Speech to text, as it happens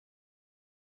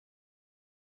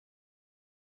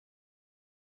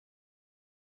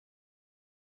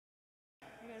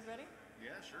guys ready? Yeah,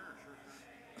 sure.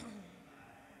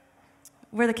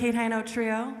 We're the Hinote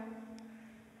Trio.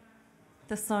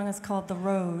 This song is called The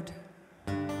Road.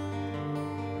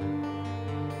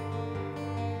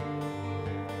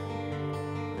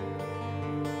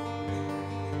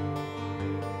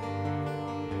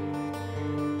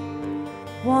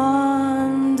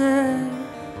 Wander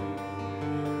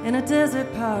in a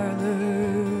desert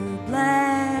parlor,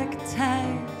 black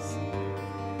ties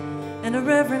and a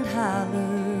reverent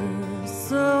holler.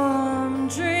 Some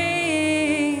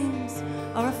dreams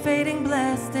are a fading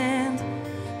blast, and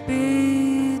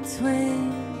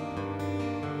between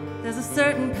there's a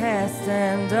certain past,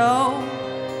 and oh,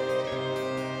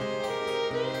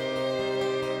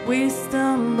 we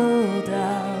stumble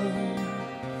down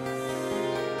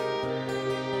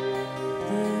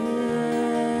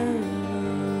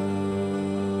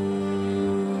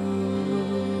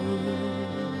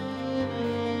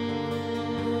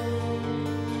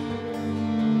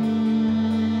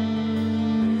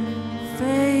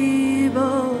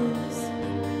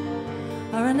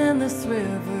an endless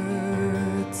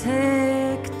river,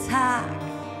 tick-tock.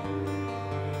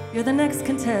 You're the next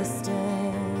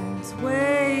contestant,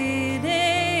 waiting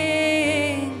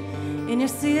in your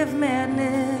sea of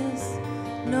madness.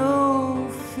 No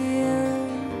fear,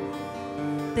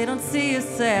 they don't see your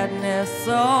sadness,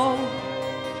 so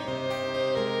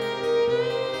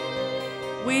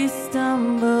we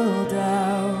stumble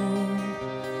down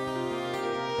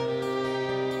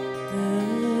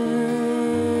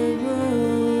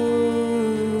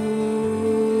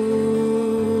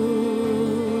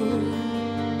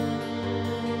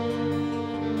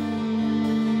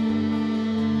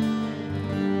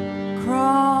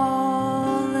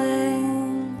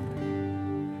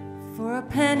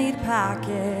pennied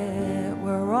pocket.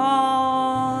 We're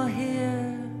all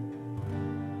here,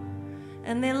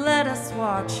 and they let us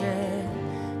watch it,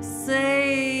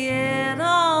 say it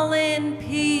all in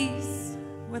peace,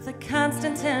 with a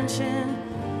constant tension.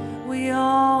 We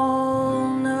all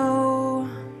know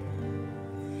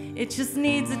it just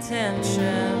needs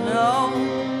attention. Oh,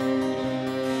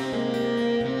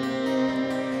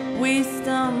 we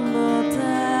stumble down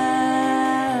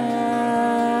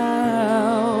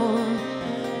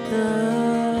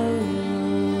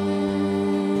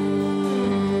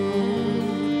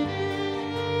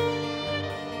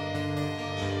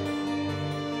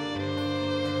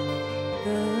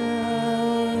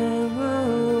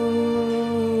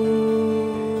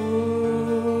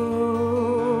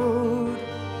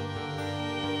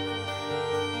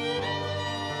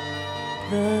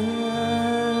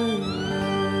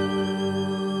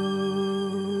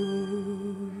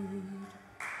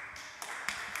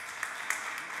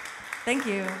Thank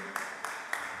you.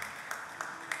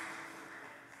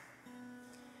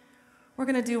 We're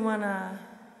going to do one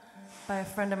by a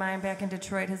friend of mine back in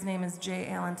Detroit. His name is J.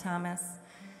 Allen Thomas.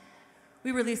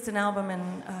 We released an album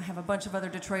and have a bunch of other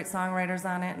Detroit songwriters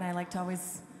on it, and I like to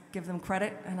always give them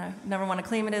credit, and I never want to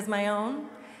claim it as my own,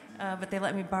 but they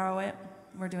let me borrow it.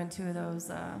 We're doing two of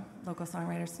those local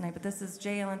songwriters tonight, but this is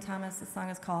J. Allen Thomas. The song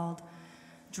is called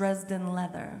Dresden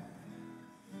Leather.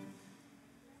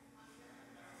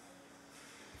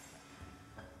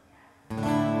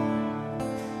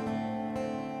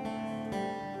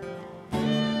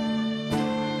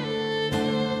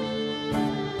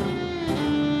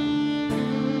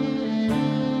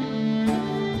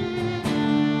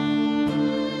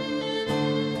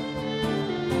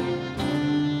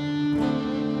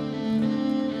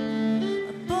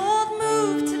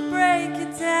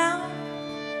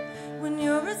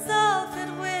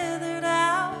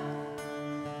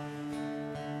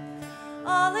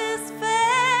 All is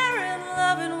fair in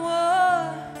love and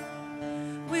war.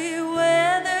 We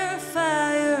weather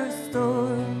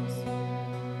firestorms.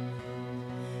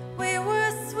 We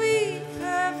were sweet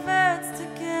perverts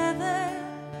together.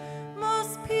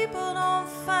 Most people don't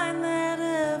find that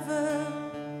ever.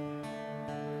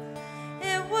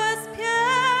 It was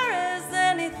pure as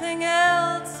anything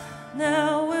else.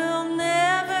 Now we'll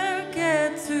never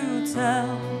get to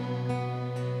tell.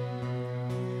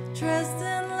 Dressed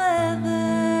in leather,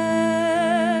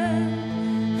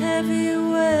 heavy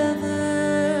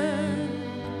weather,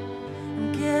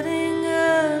 I'm getting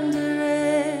under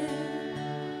it.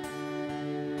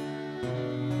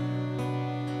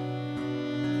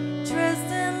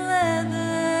 Dressed in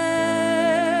leather,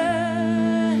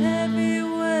 heavy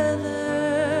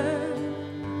weather,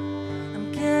 I'm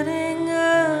getting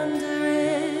under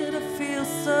it.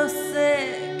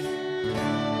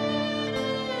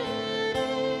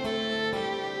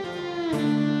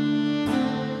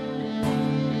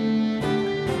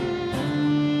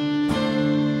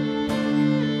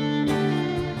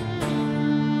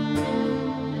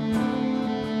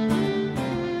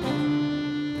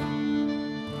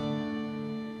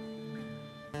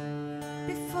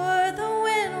 Before the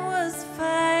wind was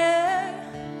fire,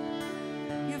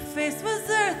 your face was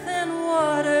earth and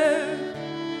water.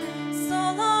 So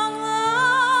long,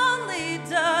 lonely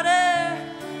daughter,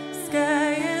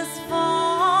 sky is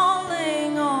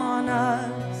falling on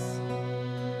us.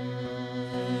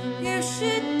 You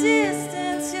should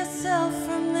distance yourself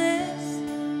from this.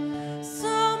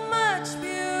 So much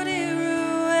beauty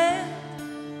ruined.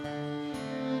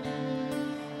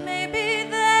 Maybe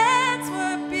that's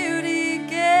where beauty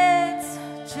gets,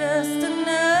 just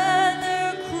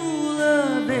another cruel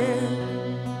event.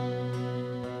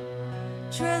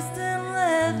 Dressed in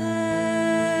leather,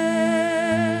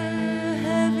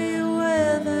 heavy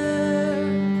weather,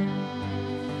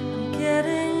 I'm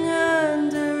getting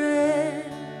under it.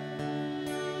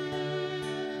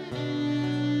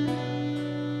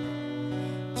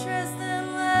 Dressed in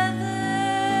leather,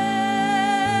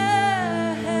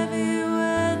 heavy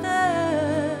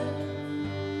weather,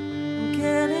 I'm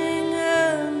getting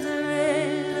under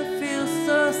it. I feel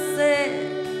so sick.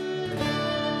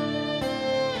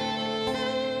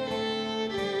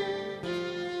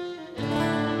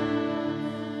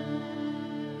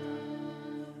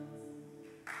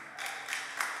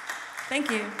 Thank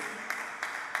you.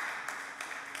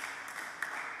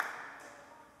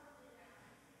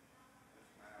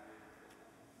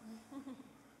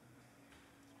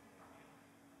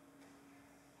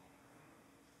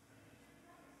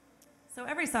 So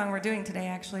every song we're doing today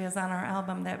actually is on our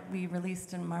album that we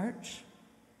released in March.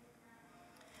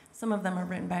 Some of them are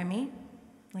written by me,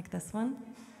 like this one.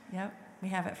 Yep, we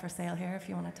have it for sale here if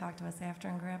you want to talk to us after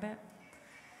and grab it.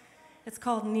 It's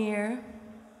called Near,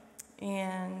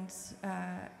 and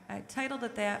I titled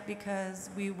it that because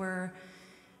we were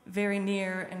very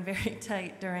near and very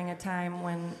tight during a time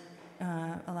when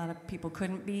a lot of people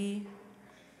couldn't be.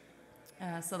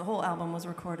 So the whole album was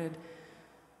recorded,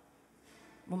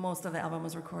 well, most of the album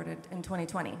was recorded in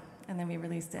 2020, and then we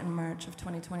released it in March of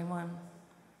 2021.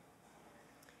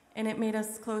 And it made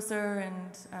us closer,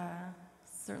 and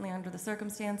certainly under the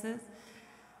circumstances.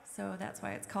 So that's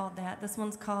why it's called that. This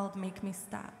one's called Make Me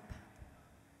Stop.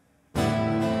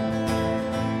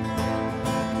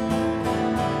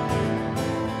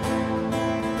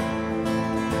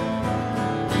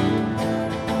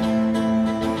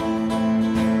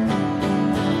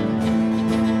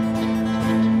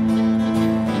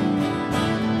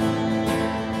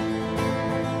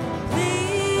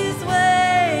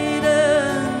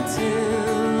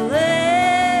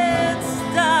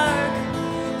 Dark,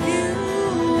 you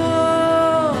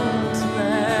won't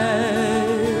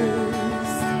let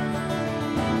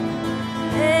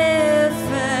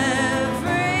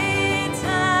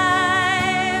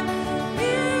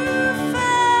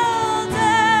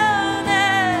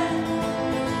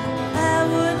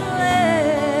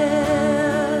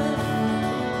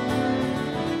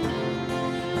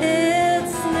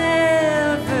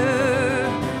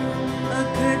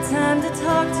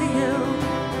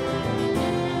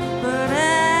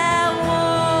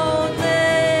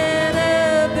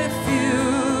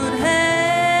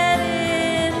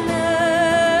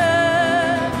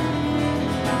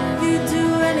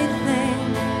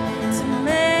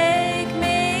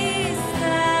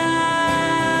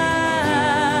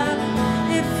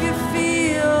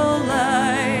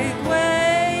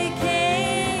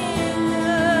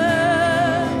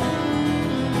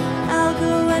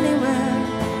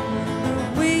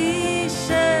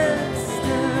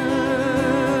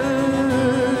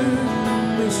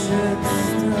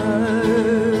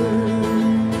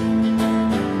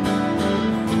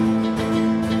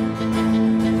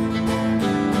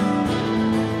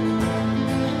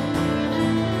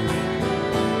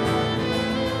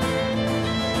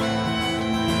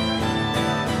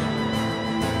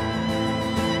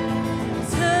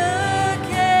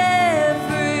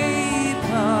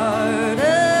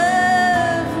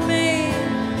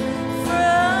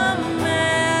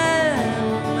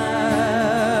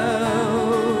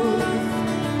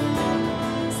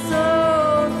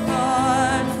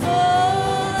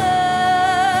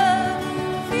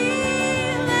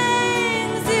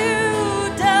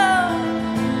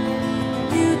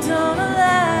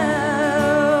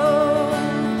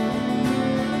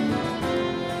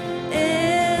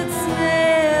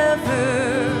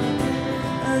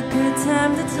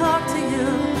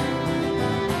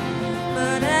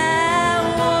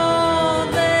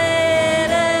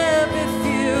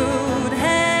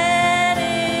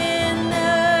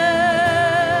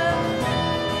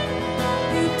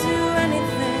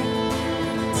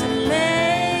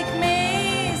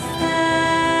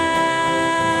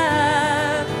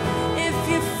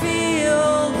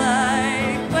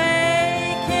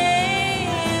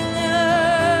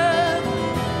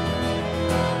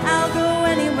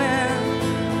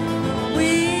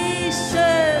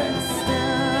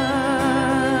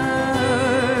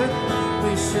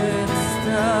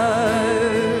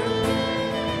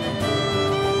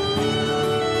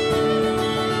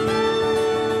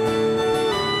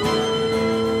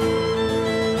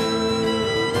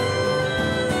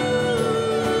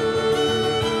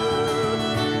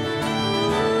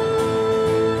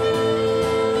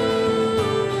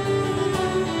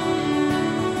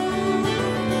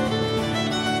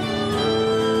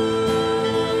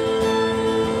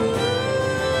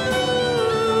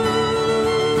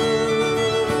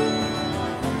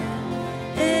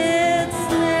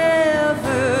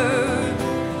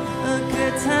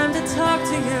to talk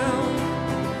to you,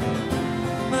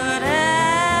 but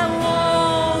I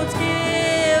won't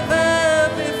give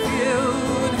up if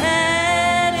you'd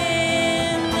had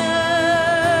enough.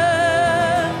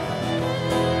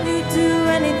 You'd do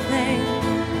anything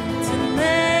to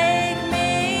make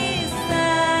me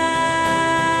stop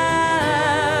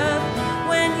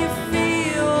when you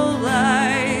feel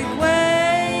like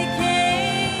waking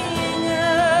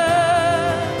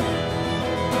up.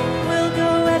 We'll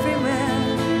go everywhere,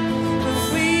 but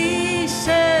we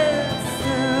should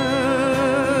start.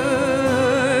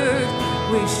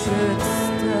 We should start.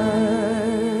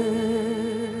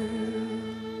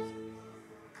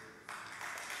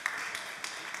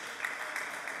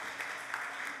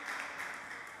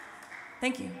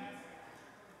 Thank you.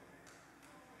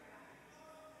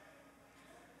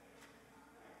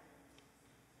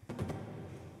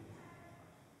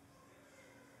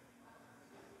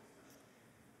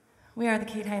 We are the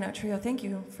Kate Hinote Trio. Thank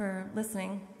you for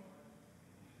listening.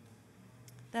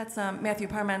 That's Matthew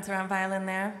Parmenter on violin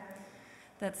there.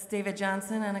 That's David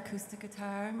Johnson on acoustic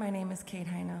guitar. My name is Kate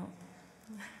Hinote.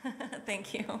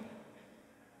 Thank you. All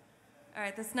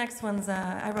right, this next one's,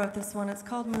 I wrote this one. It's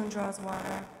called Moon Draws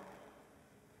Water.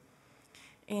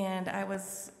 And I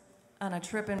was on a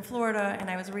trip in Florida, and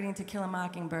I was reading To Kill a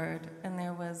Mockingbird, and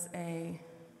there was I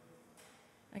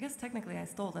guess technically I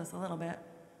stole this a little bit.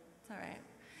 It's all right.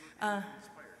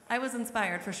 I was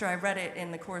inspired, for sure. I read it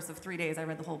in the course of 3 days. I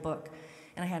read the whole book,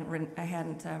 and I hadn't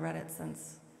read it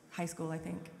since high school, I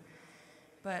think.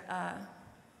 But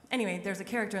anyway, there's a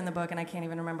character in the book, and I can't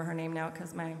even remember her name now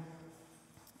because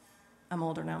I'm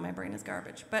older now. My brain is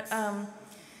garbage. But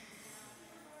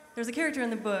there's a character in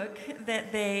the book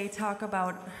that they talk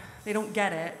about. They don't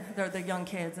get it. They're the young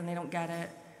kids, and they don't get it,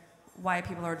 why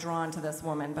people are drawn to this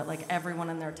woman. But like everyone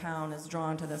in their town is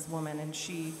drawn to this woman, and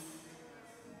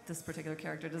this particular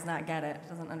character does not get it,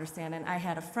 doesn't understand. And I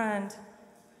had a friend,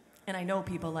 and I know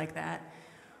people like that,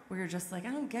 where you're just like,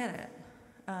 I don't get it.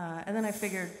 And then I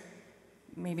figured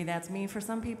maybe that's me for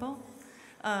some people.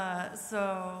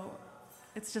 So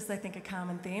it's just, I think, a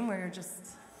common theme where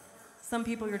some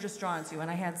people you're just drawn to,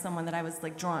 and I had someone that I was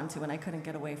like drawn to and I couldn't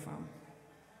get away from.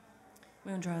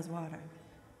 Moon Draws Water.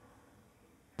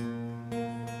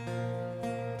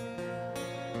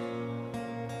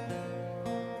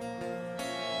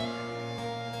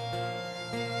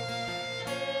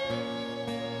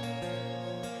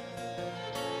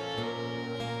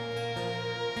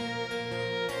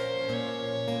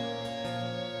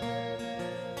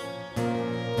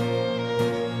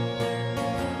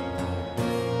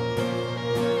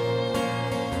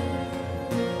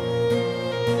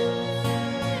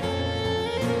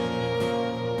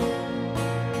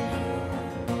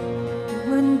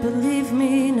 Wouldn't believe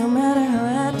me no matter how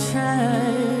I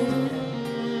tried.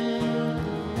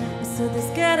 You said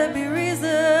there's gotta be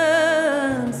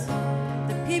reasons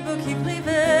that people keep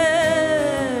leaving.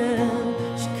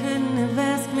 She couldn't have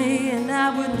asked me and I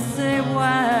wouldn't say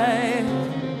why.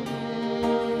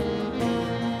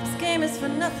 This game is for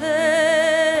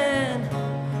nothing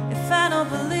if I don't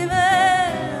believe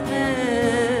in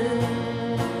it.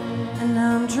 And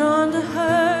now I'm drawn to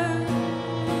her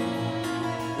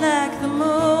like the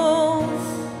moon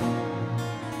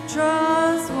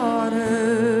draws water.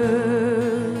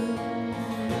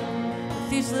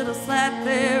 With each little slap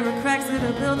there are cracks that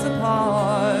are built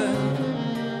apart.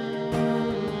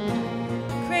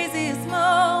 The craziest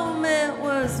moment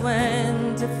was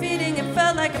when defeating it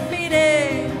felt like a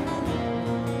beating,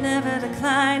 never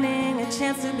declining a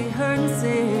chance to be heard and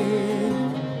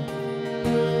seen.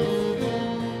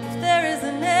 If there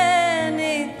isn't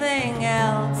anything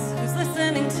else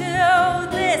listening to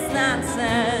this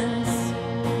nonsense,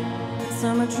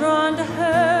 some are drawn to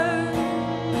her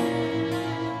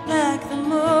like the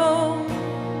moon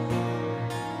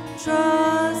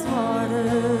draws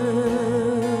water.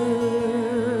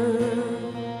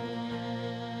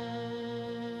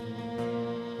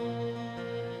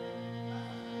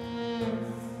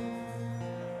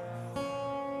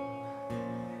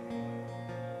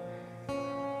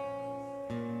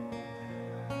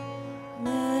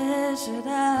 Measured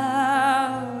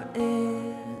out,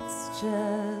 it's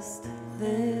just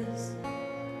this.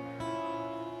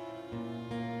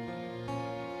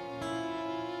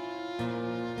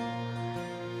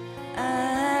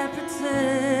 I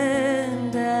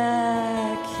pretend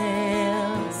I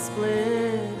can't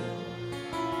split.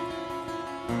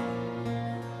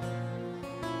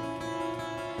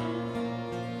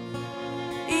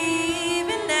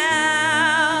 Even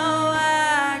now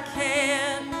I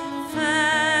can't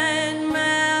find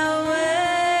my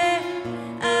way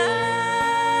out.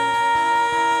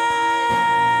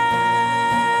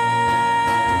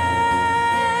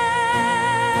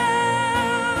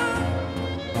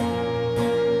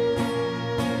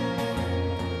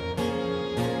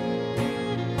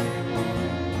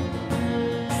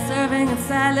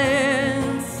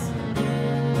 silence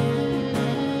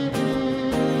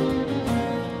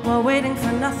while waiting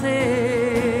for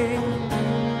nothing.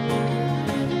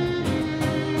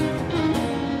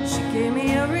 She gave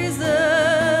me a reason.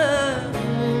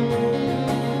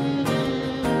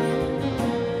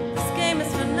 This game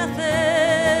is for nothing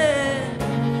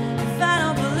if I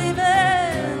don't believe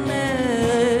in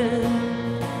it.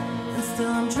 And still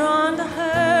I'm drawn to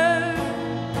her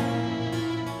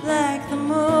like the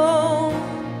moon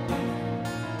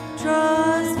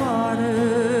draws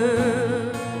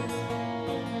water.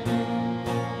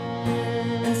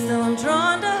 And still I'm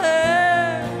drawn to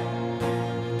her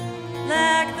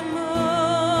like the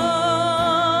moon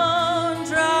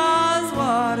draws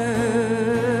water.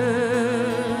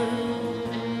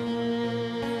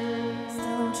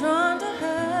 Still I'm drawn to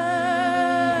her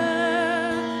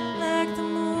like the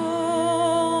moon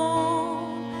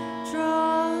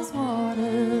draws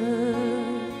water.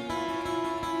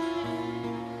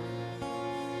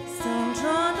 Still I'm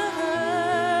drawn to her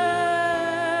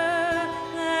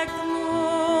like the moon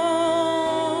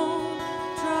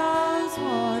draws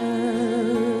water.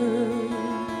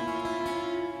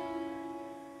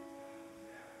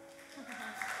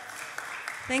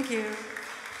 Thank you.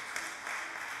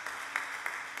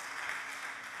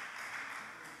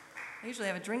 I usually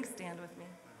have a drink stand with me.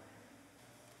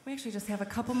 We actually just have a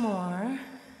couple more.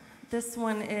 This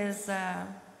one is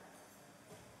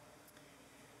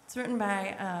it's written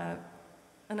by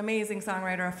an amazing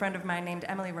songwriter, a friend of mine named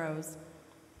Emily Rose.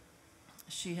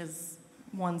 She has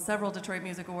won several Detroit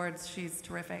Music Awards. She's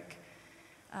terrific.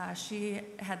 She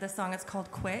had this song, it's called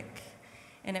Quick,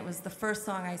 and it was the first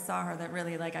song I saw her that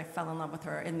really, like, I fell in love with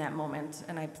her in that moment,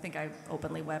 and I think I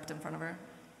openly wept in front of her.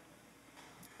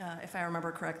 If I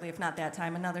remember correctly, if not that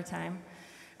time, another time,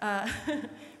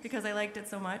 because I liked it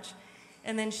so much.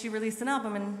 And then she released an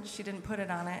album, and she didn't put it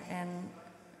on it, and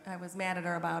I was mad at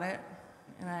her about it,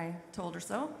 and I told her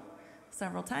so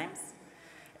several times.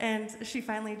 And she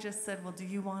finally just said, well, do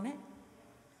you want it?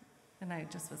 And I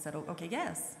just said, oh, okay,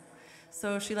 yes.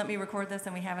 So she let me record this,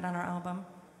 and we have it on our album.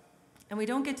 And we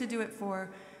don't get to do it for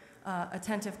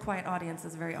attentive, quiet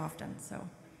audiences very often, so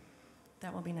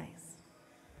that will be nice.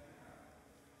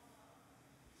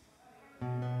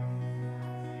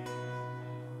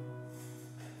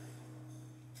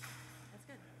 That's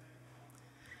good.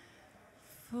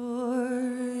 For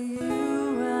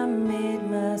you, I made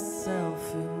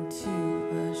myself into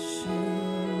a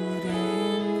shooting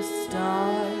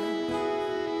star.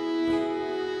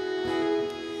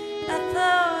 I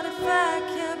thought if I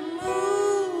kept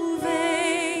moving,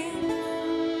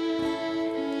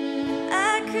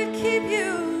 I could keep you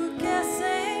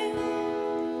guessing.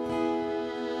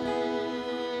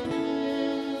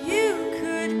 You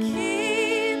could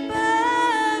keep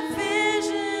a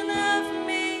vision of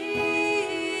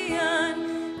me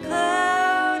unclouded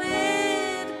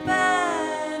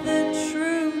by the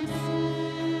truth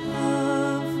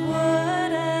of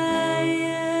what I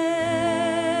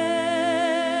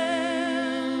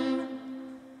am,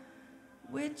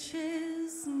 which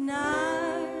is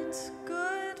not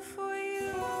good for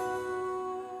you.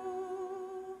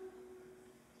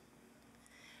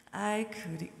 I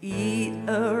could eat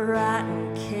a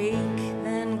rotten cake,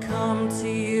 then come to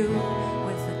you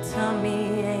with a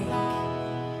tummy ache.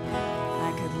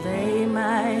 I could lay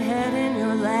my head in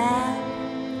your lap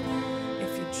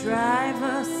if you drive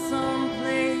us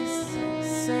someplace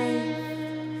safe.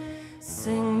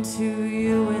 Sing to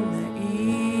you in the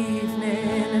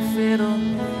evening if it'll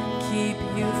keep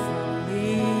you from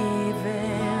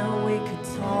leaving. We could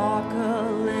talk a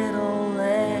little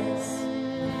less,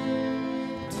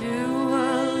 do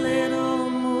a little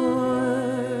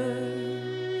more,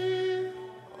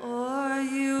 or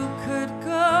you could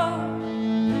go,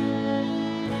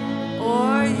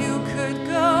 or you could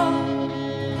go,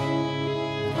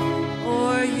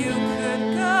 or you could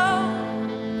go,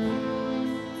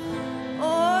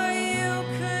 or you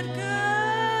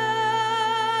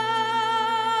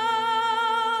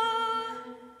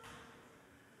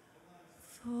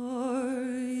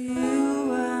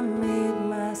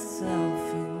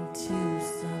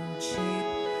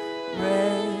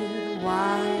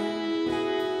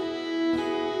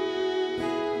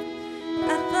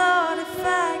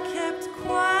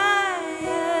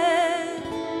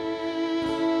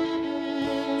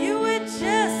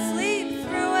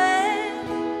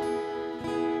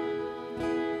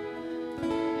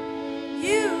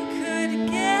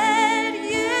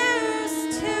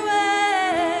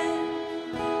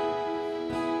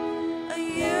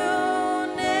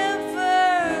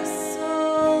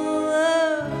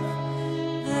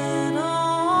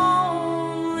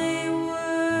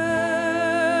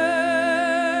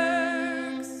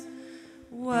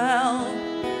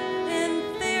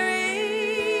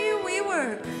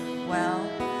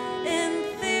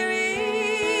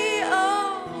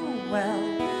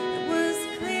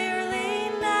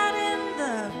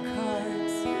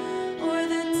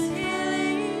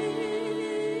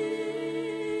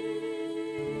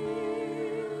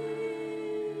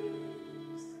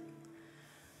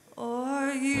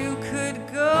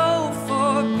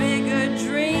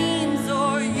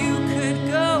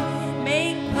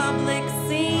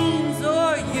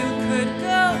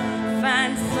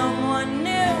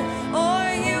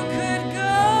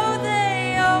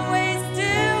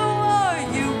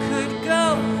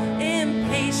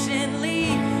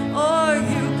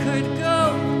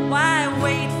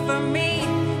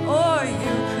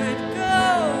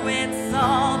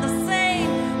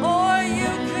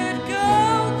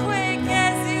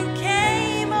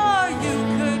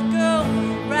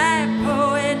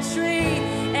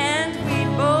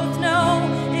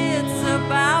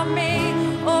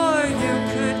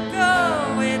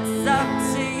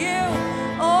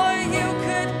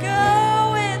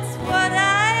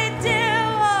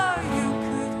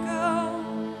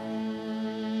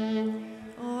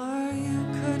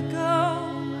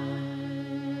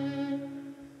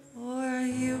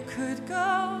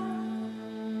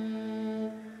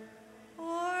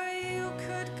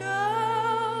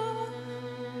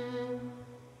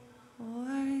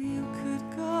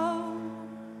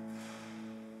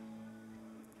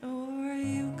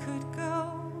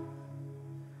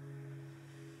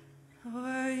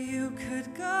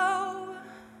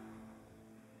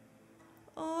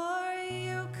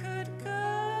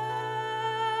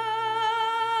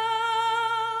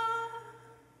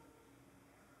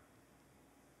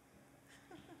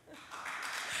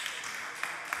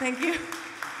Thank you.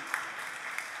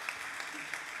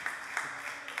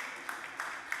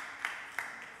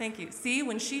 Thank you. See,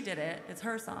 when she did it, it's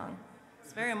her song.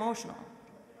 It's very emotional.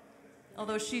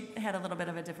 Although she had a little bit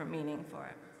of a different meaning for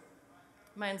it.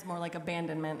 Mine's more like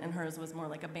abandonment, and hers was more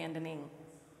like abandoning.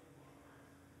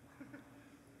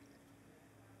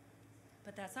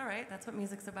 But that's all right. That's what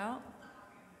music's about.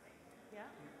 Yeah?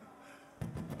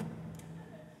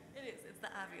 It is. It's the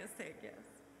obvious take, yes.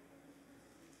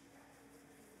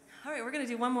 All right, we're going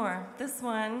to do one more. This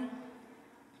one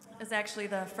is actually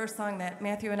the first song that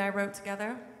Matthew and I wrote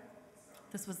together.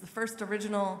 This was the first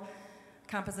original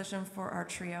composition for our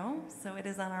trio, so it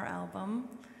is on our album.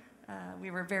 We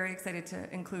were very excited to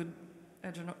include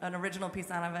an original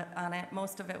piece on it.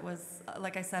 Most of it was,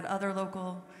 like I said, other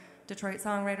local Detroit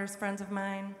songwriters, friends of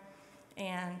mine,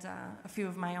 and a few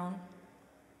of my own.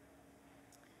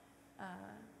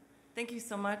 Thank you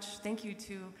so much. Thank you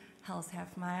to Hell's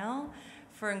Half Mile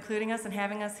for including us and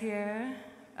having us here.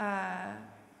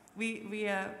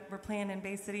 We're playing in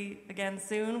Bay City again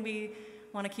soon. We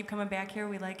want to keep coming back here.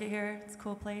 We like it here. It's a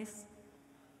cool place.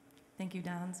 Thank you,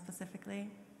 Don,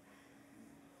 specifically.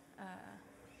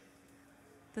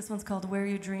 This one's called Where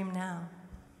You Dream Now.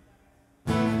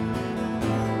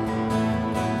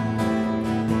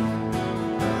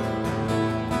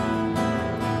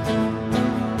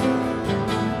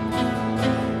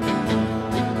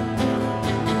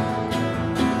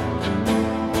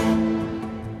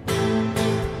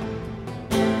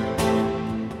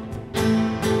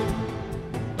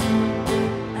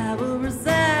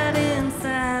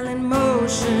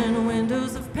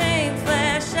 Windows of pain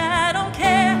flash, I don't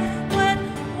care what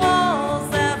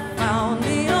walls I found.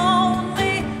 The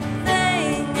only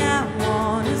thing I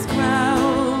want is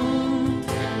ground.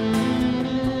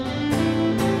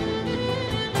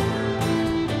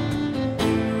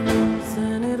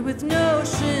 Presented with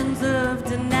notions of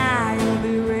denial,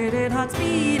 berated hearts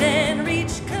beat and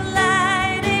reach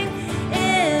colliding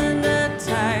in a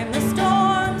time the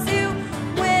storms you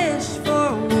wish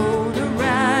for won't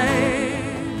arrive.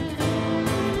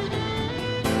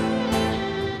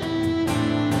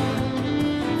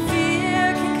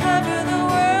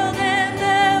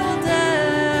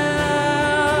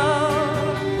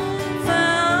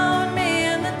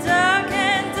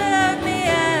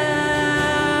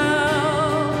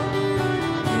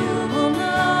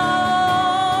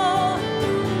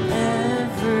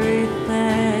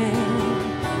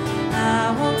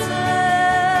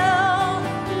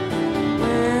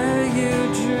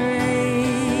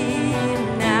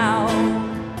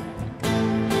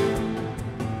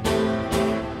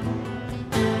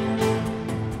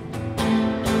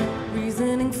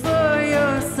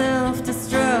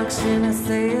 I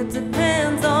say it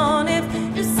depends on if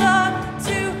you sought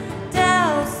to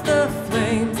douse the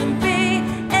flames and be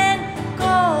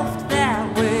engulfed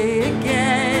that way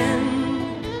again.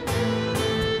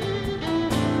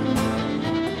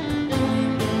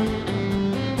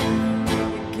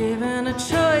 You're given a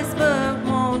choice but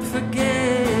won't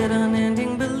forget.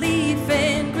 Unending belief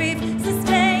in grief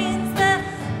sustains the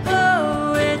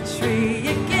poetry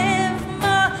you give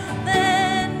more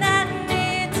than I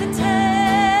need to take.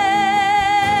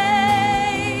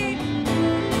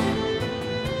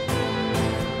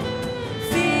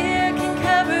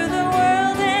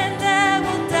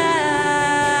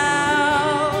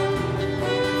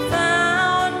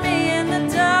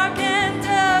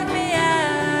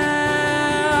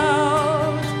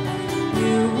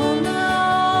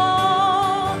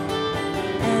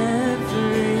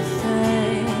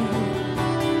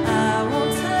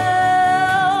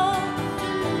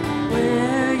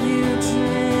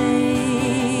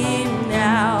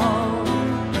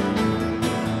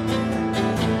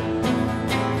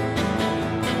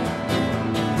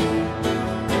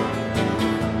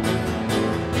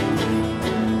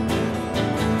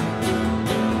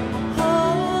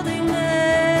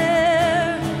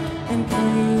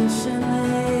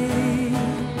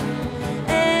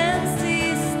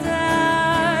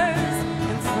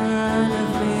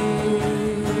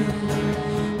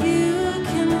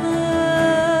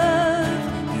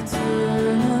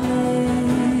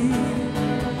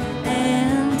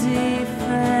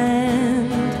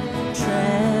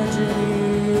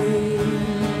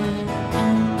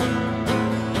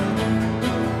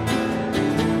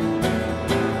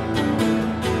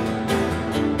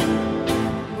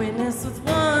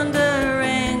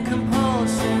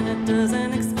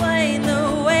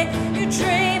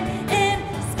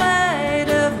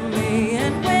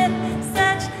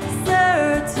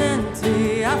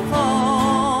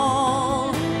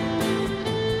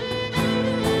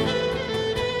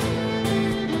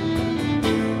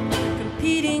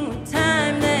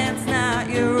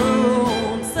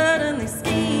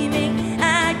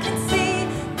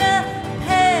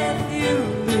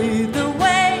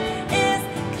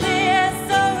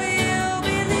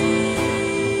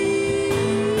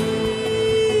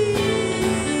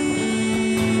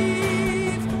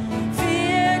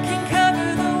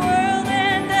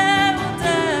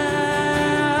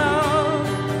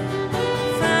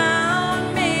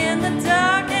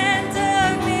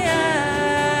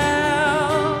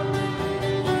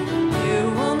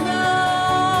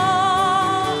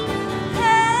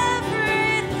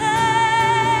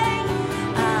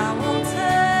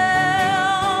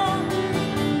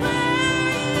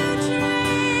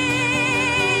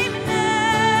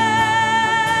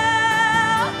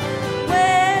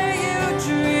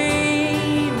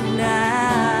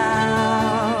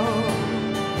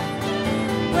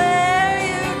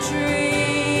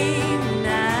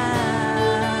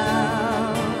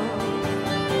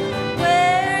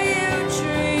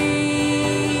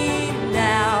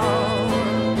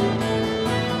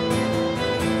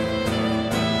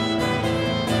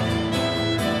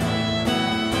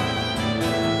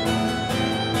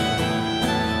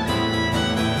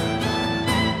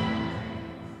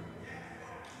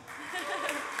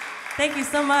 Thank you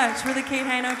so much. We're the Kate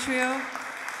Hinote Trio. You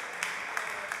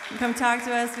can come talk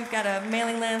to us. We've got a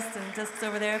mailing list and discs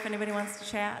over there if anybody wants to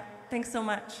chat. Thanks so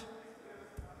much.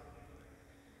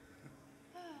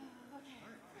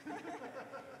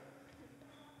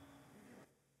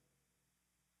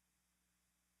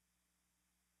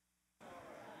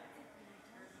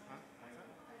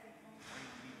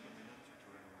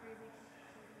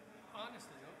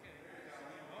 Honestly, okay.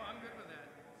 Oh, I'm good with that.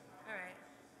 All right.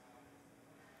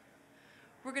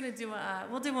 We're gonna do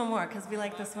we'll do one more because we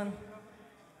like this one.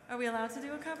 Are we allowed to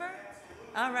do a cover?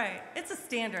 All right. It's a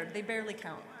standard. They barely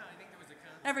count. Well, I think there was a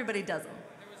contract. Everybody does them.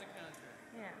 There was a contract.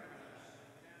 Yeah.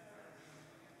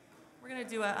 We're gonna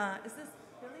do a. Is this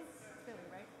Billy? It's Billy,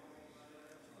 right?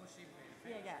 Was she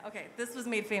Yeah, yeah. Okay. This was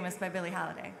made famous by Billie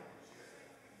Holiday.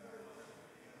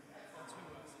 That's who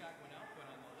Scott Winnell put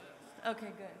on the list.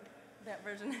 Okay, good. That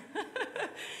version.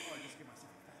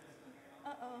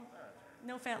 Uh-oh.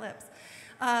 No fat lips.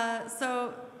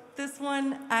 So this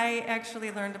one I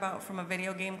actually learned about from a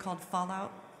video game called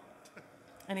Fallout.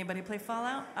 Anybody play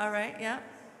Fallout? All right, yeah.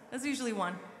 There's usually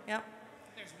one. Yep.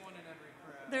 There's one in every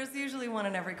crowd. There's usually one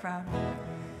in every crowd.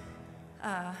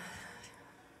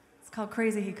 It's called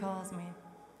Crazy He Calls Me. Are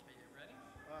you ready?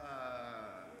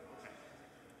 Okay.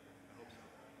 I hope so.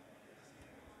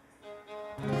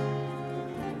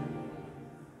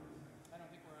 I don't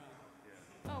think we're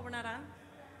on. Oh, we're not on?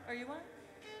 Are you on?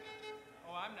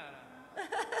 Oh, I'm not on.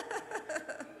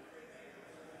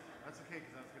 That's okay,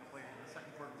 because I was going to play the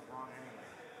second chord was wrong anyway.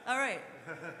 All right.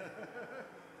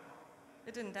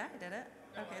 It didn't die, did it?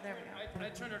 Okay, there we go. I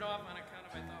turned it off on account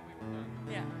of I thought we were done.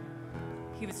 Yeah.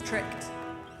 He was tricked.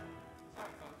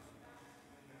 Sorry, folks.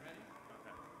 You ready?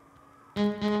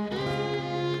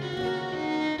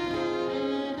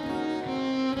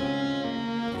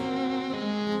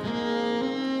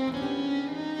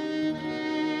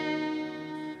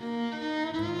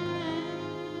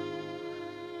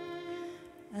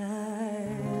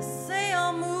 I say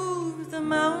I'll move the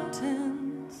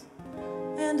mountains,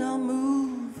 and I'll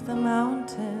move the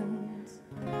mountains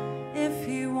if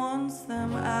he wants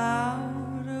them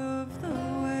out of the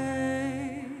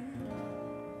way.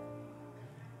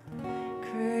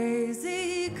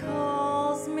 Crazy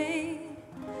calls me,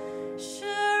 sure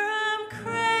I'm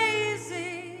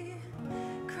crazy,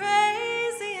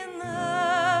 crazy in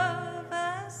love,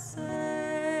 I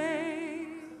say.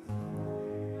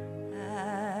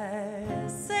 I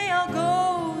say I'll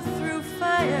go through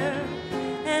fire,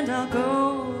 and I'll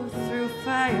go through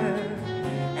fire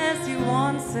as he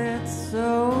wants it,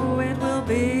 so it will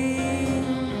be.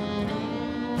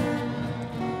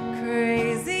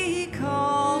 Crazy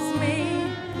calls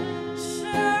me,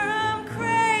 sure I'm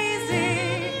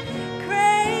crazy,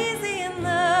 crazy in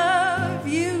love,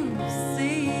 you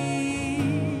see.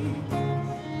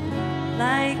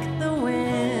 Like the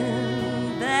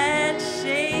wind that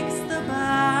shakes the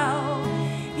bough,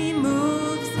 he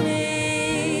moves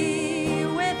me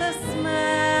with a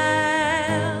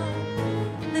smile.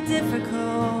 The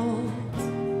difficult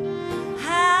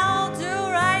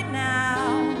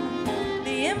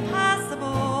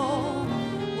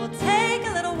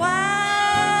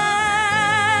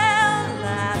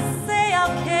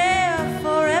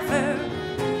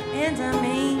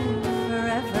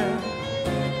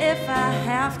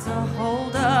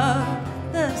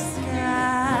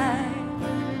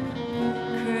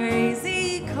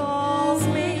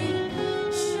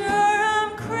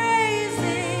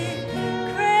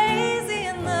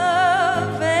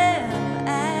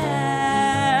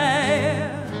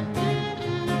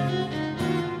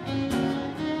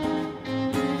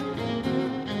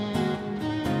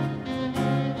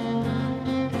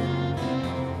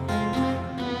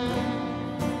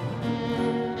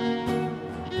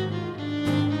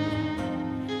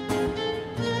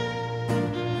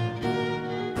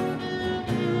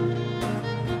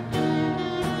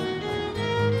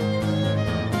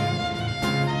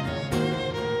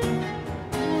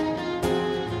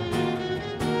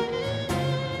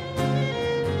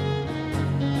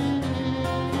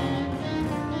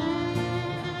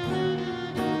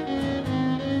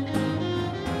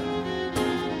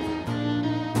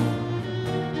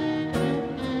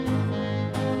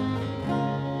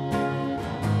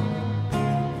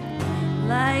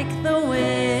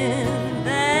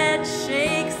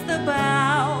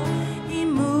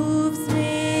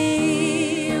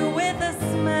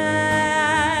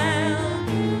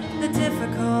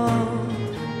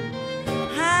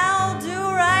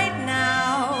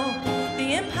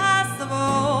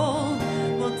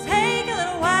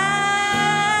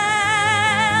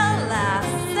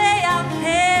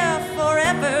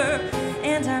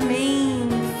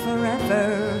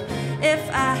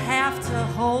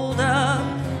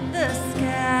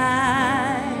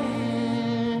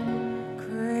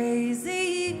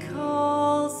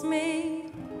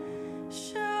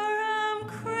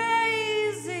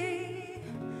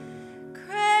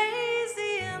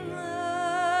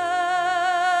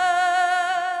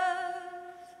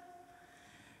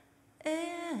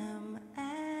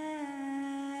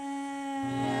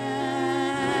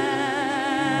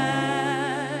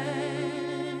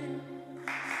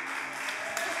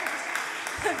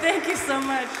you so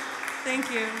much. Thank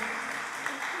you.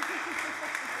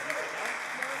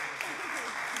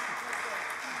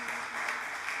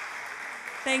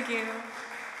 Thank you.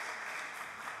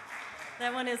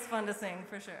 That one is fun to sing,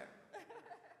 for sure.